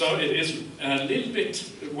 So it is a little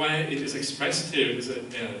bit, the way it is expressed here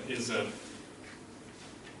is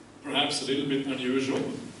perhaps a little bit unusual.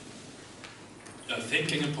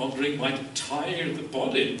 Thinking and pondering might tire the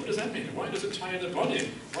body. What does that mean? Why does it tire the body?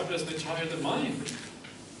 Why doesn't it tire the mind?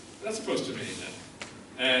 That's supposed to mean that.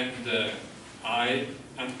 And I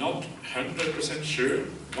am not 100% sure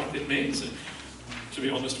what it means, to be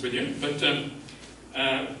honest with you. But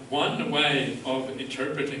one way of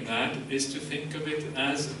interpreting that is to think of it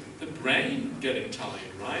as the brain getting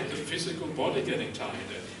tired, right? The physical body getting tired.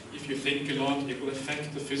 If you think a lot, it will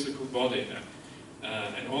affect the physical body.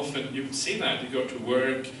 And often you see that. You go to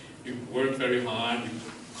work, you work very hard, you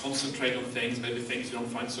concentrate on things, maybe things you don't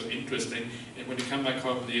find so interesting, and when you come back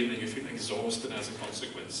home in the evening, you feel exhausted as a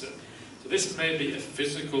consequence. So this may be a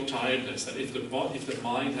physical tiredness, that if the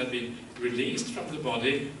mind had been released from the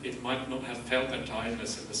body, it might not have felt that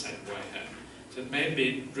tiredness in the same way. So it may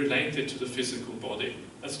be related to the physical body.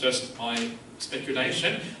 That's just my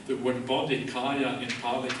speculation. The word body, kaya, in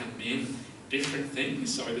Pali can mean different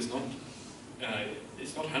things, so it is not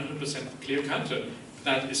it's not 100% clear-cut.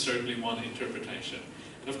 That is certainly one interpretation.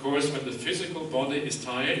 And of course, when the physical body is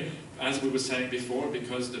tired, as we were saying before,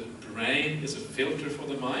 because the brain is a filter for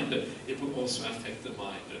the mind, it will also affect the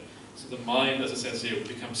mind. So the mind, as it says here,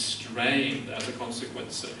 becomes strained as a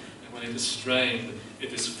consequence. And when it is strained,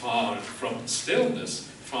 it is far from stillness,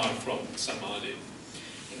 far from samadhi.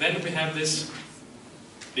 And then we have these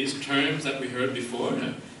terms that we heard before.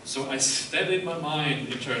 So I steadied my mind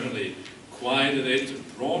internally, quieted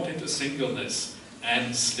it, brought it to singleness,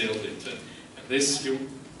 and stilled it. And this you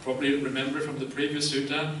probably remember from the previous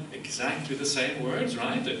sutta, exactly the same words,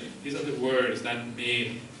 right? These are the words that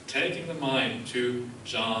mean taking the mind to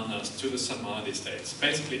jhanas, to the samadhi states.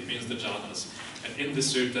 Basically it means the jhanas. And in the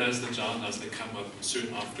suttas, the jhanas, they come up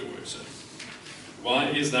soon afterwards. Why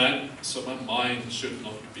is that? So my mind should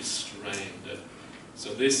not be strained.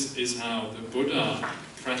 So this is how the Buddha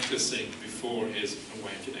practicing before his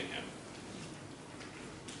awakening.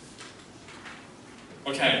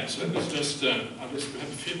 Okay, so let's just, I'll just have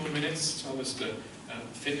a few more minutes, so I'll just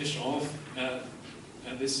finish off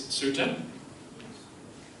this sutta.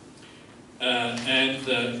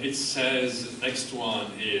 And it says, next one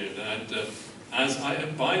here, that as I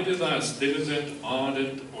abided thus, diligent,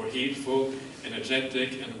 ardent, or heedful,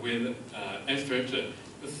 energetic, and with effort,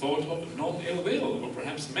 the thought of non-ill will, or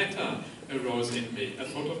perhaps metta, arose in me. A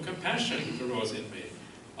thought of compassion arose in me.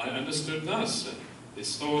 I understood thus,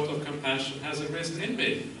 this thought of compassion has arisen in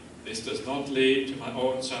me. This does not lead to my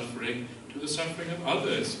own suffering, to the suffering of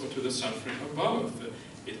others, or to the suffering of both.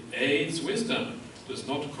 It aids wisdom, does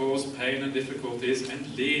not cause pain and difficulties,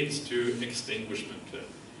 and leads to extinguishment.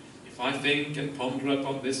 If I think and ponder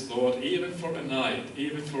upon this thought, even for a night,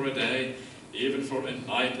 even for a day, even for a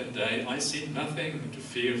night and day, I see nothing to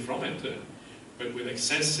fear from it. But with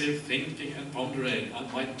excessive thinking and pondering, I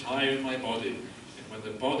might tire my body. When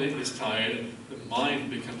the body is tired, the mind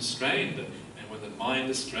becomes strained. And when the mind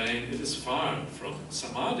is strained, it is far from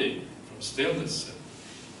samadhi, from stillness.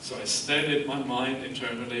 So I steadied my mind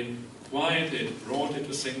internally, quieted, brought it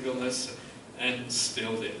to singleness, and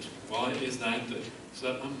stilled it. Why is that?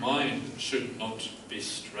 So that my mind should not be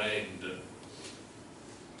strained.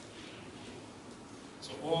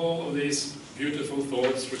 So all of these beautiful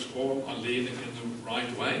thoughts, which all are leading in the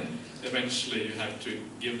right way, eventually you have to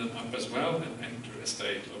give them up as well and enter a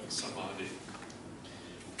state of samadhi.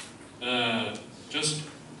 Just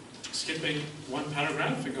skipping one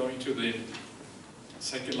paragraph, we're going to the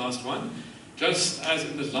second last one. Just as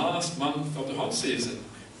in the last month of the hot season,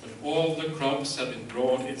 when all the crops have been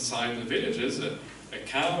brought inside the villages, a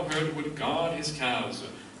cowherd would guard his cows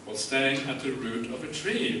while staying at the root of a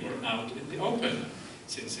tree or out in the open,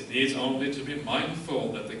 since he needs only to be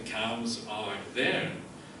mindful that the cows are there.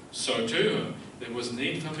 So too, there was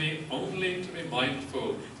need for me only to be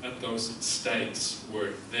mindful that those states were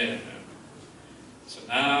there. So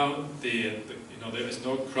now there is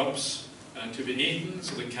no crops to be eaten,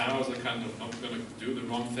 so the cows are kind of not going to do the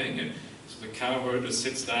wrong thing. And so the cowherd just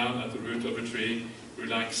sits down at the root of a tree,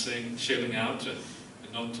 relaxing, chilling out,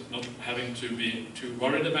 and not having to be too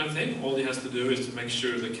worried about things. All he has to do is to make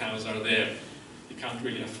sure the cows are there. You can't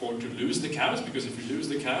really afford to lose the cows, because if you lose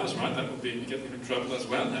the cows, right, that will be, you get him in trouble as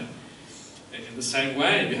well then. In the same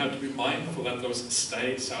way, you have to be mindful that those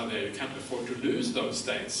states are there. You can't afford to lose those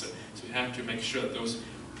states. So you have to make sure that those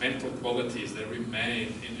mental qualities, they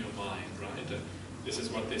remain in your mind, right? This is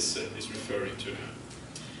what this is referring to.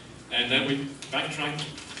 And then we backtrack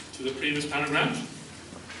to the previous paragraph.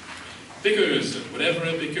 Bhikkhus, whatever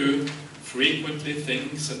a bhikkhu frequently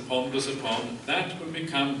thinks and ponders upon, that will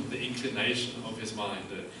become the inclination of his mind.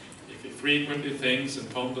 If he frequently thinks and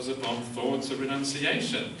ponders upon thoughts of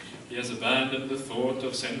renunciation, he has abandoned the thought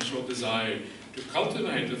of sensual desire to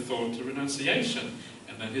cultivate the thought of renunciation,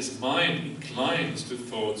 and then his mind inclines to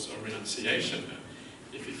thoughts of renunciation.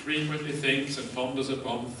 If he frequently thinks and ponders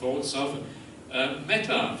upon thoughts of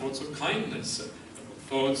metta, thoughts of kindness,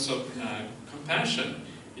 thoughts of compassion,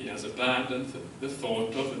 he has abandoned the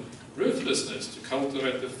thought of ruthlessness to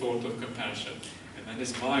cultivate the thought of compassion, and then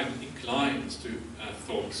his mind inclines to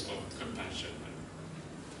thoughts of compassion.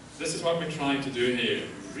 This is what we're trying to do here.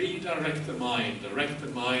 Redirect the mind, direct the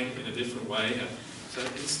mind in a different way. So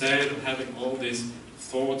instead of having all these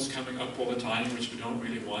thoughts coming up all the time, which we don't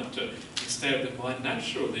really want, instead the mind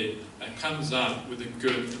naturally comes up with the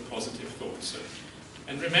good, positive thoughts.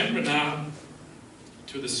 And remember now,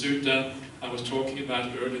 to the sutta I was talking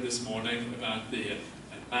about earlier this morning, about the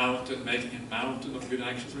mountain, making a mountain of good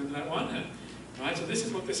actions. Remember that one? Right? So this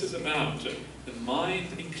is what this is about. The mind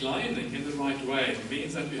inclining in the right way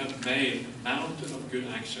means that you have made a mountain of good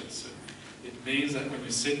actions. It means that when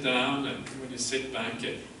you sit down and when you sit back,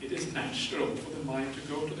 it is natural for the mind to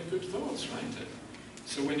go to the good thoughts, right?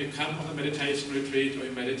 So when you come on a meditation retreat or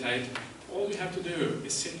you meditate, all you have to do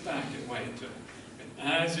is sit back and wait.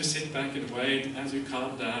 And as you sit back and wait, as you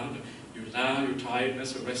calm down, you allow your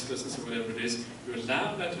tiredness or restlessness or whatever it is, you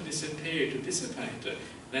allow that to disappear, to dissipate.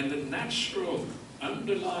 Then the natural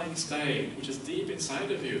underlying state, which is deep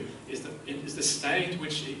inside of you, is the state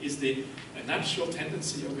which is the natural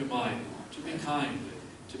tendency of your mind to be kind,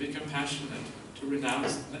 to be compassionate, to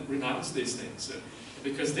renounce these things.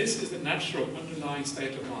 Because this is the natural underlying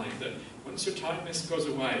state of mind. That once your tiredness goes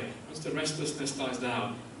away, once the restlessness dies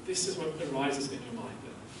down, this is what arises in your mind.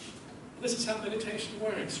 This is how meditation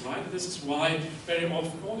works, right? And this is why very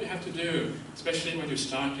often all you have to do, especially when you're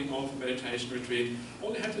starting off a meditation retreat,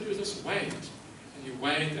 all you have to do is just wait. And you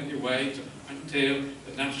wait and you wait until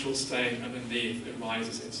the natural state underneath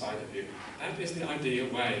arises inside of you. That is the ideal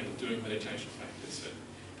way of doing meditation practice.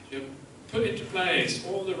 You have put into place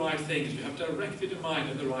all the right things, you have directed the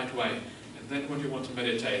mind in the right way, and then when you want to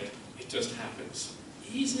meditate, it just happens.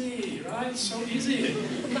 Easy, right? So easy.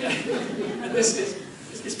 And this is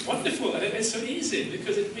it's wonderful, and it's so easy,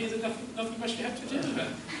 because it means that nothing much you have to do.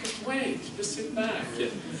 Just wait, just sit back.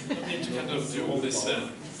 You don't need to kind of do all this. So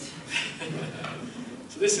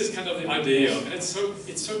this is kind of the ideal, and it's so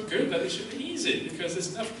good that it should be easy, because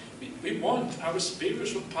there's enough. We want our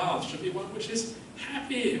spiritual path should be one which is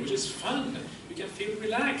happy, which is fun. We can feel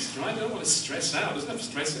relaxed, right? I don't want to stress out. There's enough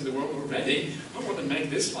stress in the world already. I don't want to make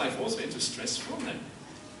this life also into stressful.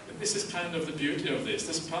 But this is kind of the beauty of this.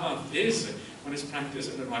 This path is, when it's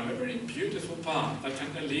practiced in the right way, a very beautiful path that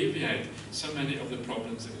can alleviate so many of the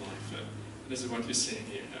problems in life. And this is what we're seeing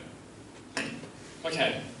here.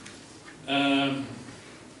 Okay.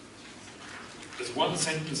 There's one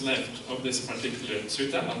sentence left of this particular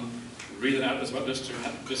sutta. I'll read it out as well, just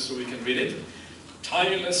so we can read it.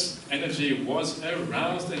 Tireless energy was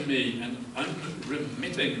aroused in me, and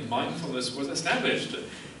unremitting mindfulness was established.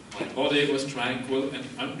 My body was tranquil and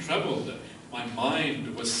untroubled. My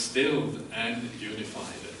mind was stilled and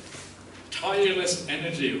unified. Tireless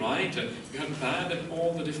energy, right? You have abandoned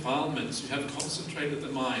all the defilements. You have concentrated the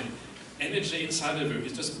mind. Energy inside of you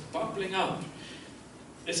is just bubbling up.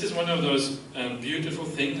 This is one of those beautiful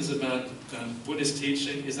things about Buddhist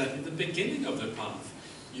teaching, is that in the beginning of the path,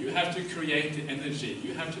 you have to create the energy.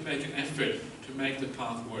 You have to make an effort to make the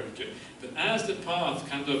path work. But as the path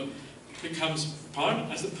kind of becomes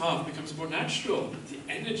as the path becomes more natural, the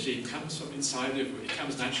energy comes from inside of you. It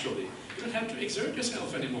comes naturally. You don't have to exert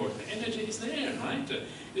yourself anymore. The energy is there, right?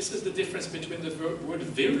 This is the difference between the word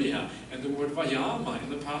virya and the word vayama in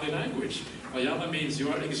the Pali language. Vayama means you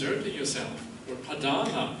are exerting yourself, or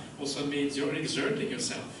padana also means you are exerting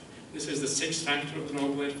yourself. This is the sixth factor of the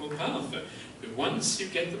Noble Eightfold Path. But once you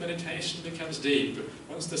get the meditation becomes deep,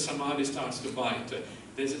 once the samadhi starts to bite,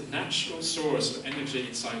 there's a natural source of energy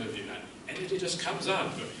inside of you. Energy just comes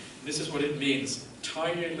up. This is what it means.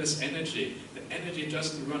 Tireless energy. The energy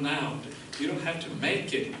doesn't run out. You don't have to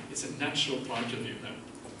make it. It's a natural part of you.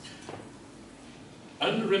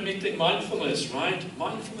 Unremitting mindfulness, right?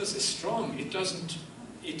 Mindfulness is strong. It doesn't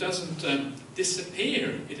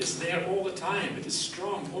disappear. It is there all the time. It is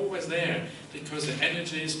strong, always always there, because the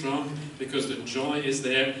energy is strong, because the joy is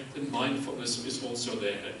there, the mindfulness is also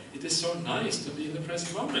there. It is so nice to be in the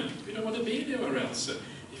present moment. We don't want to be anywhere else.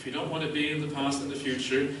 If you don't want to be in the past and the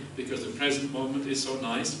future, because the present moment is so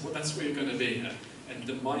nice, well, that's where you're going to be. And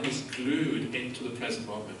the mind is glued into the present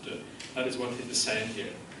moment. That is what it is saying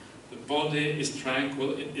here. The body is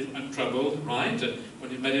tranquil, untroubled, right?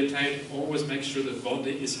 When you meditate, always make sure the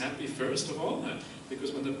body is happy first of all,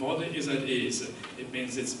 because when the body is at ease, it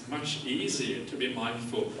means it's much easier to be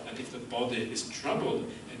mindful. And if the body is troubled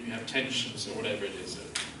and you have tensions or whatever it is,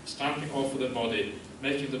 starting off with the body,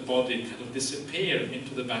 making the body kind of disappear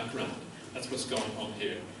into the background. That's what's going on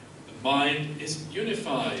here. The mind is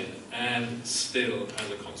unified and still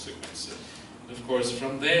as a consequence. And of course,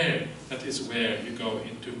 from there, that is where you go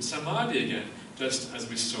into samadhi again, just as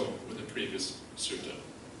we saw with the previous sutta.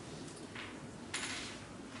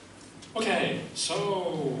 Okay,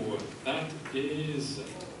 so that is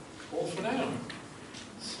all for now.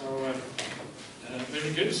 So,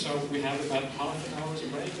 very good. So we have about half an hour's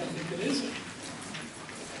break, I think it is.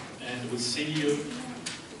 And we'll see you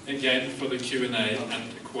again for the Q&A at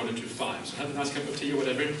 4:45. So have a nice cup of tea or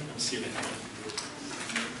whatever, and see you later.